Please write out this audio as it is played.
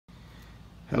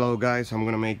Hello guys, I'm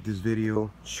gonna make this video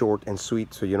short and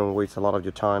sweet so you don't waste a lot of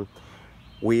your time.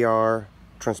 We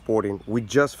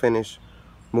just finished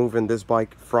moving this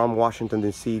bike from Washington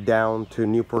DC down to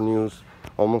Newport News,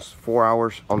 almost 4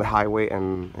 hours on the highway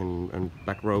and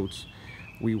back roads.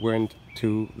 We went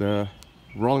to the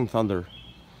Rolling Thunder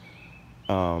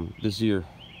this year,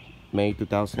 May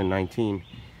 2019,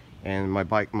 and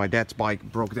my dad's bike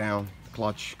broke down,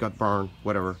 clutch got burned,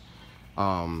 whatever.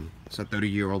 It's a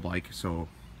 30-year-old bike, so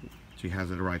she has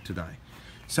the right to die.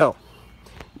 So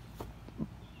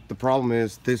the problem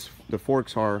is the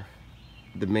forks are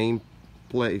the main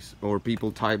place or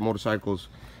people tie motorcycles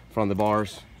from the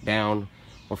bars down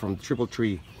or from the triple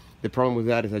tree. The problem with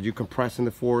that is that you compress in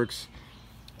the forks,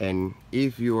 and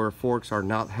if your forks are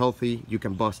not healthy, you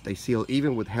can bust a seal.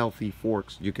 Even with healthy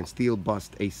forks, you can still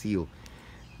bust a seal.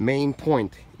 Main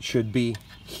point should be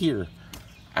here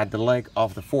at the leg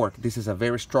of the fork. This is a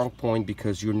very strong point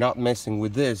because you're not messing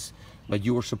with this, but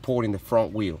you are supporting the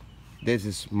front wheel. This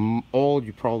is all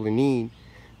you probably need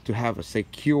to have a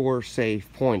secure,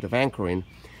 safe point of anchoring.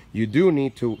 You do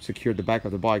need to secure the back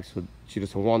of the bike so she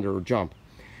doesn't wander or jump.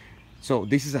 So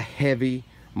this is a heavy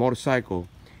motorcycle,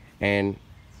 and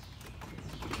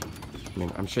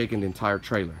I'm shaking the entire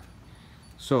trailer.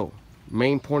 So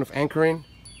main point of anchoring,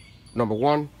 number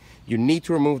one, you need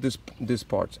to remove this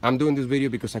parts. I'm doing this video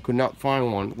because I could not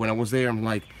find one. When I was there, I'm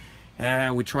like,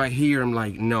 we try here. I'm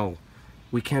like, no,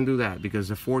 we can't do that because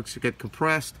the forks get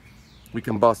compressed. We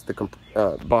can bust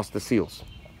the seals.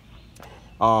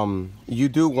 You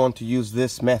do want to use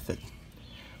this method,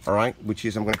 all right, which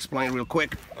is, I'm going to explain real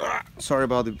quick. Sorry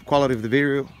about the quality of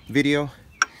the video.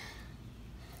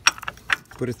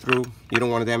 Put it through. You don't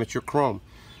want to damage your chrome.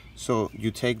 So you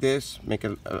take this, make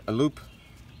a loop,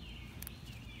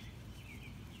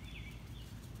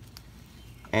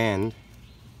 and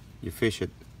you fish it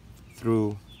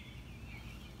through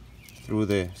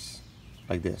this,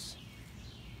 like this.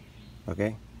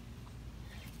 Okay,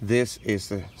 this is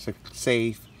a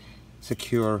safe,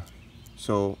 secure.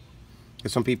 So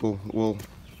some people will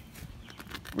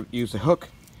use a hook,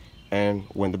 and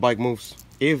when the bike moves,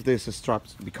 if this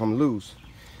straps become loose,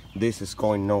 this is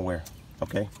going nowhere.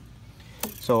 Okay,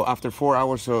 so after 4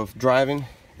 hours of driving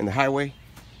in the highway,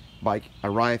 bike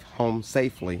arrived home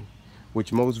safely.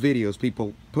 Which most videos,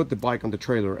 people put the bike on the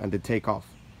trailer and they take off,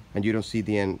 and you don't see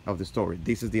the end of the story.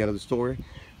 This is the end of the story.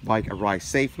 Bike arrived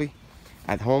safely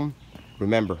at home.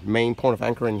 Remember, main point of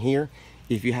anchoring here.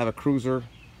 If you have a cruiser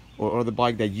or other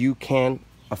bike that you can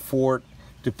afford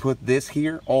to put this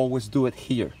here, always do it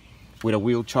here with a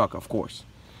wheel chuck, of course.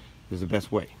 This is the best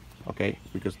way, okay?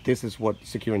 Because this is what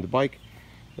securing the bike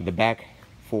at the back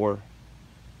for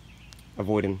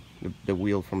avoiding the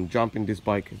wheel from jumping. This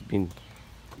bike has been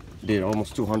did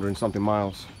almost 200 and something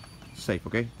miles safe.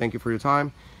 Okay, thank you for your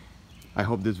time. I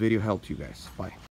hope this video helped you guys. Bye.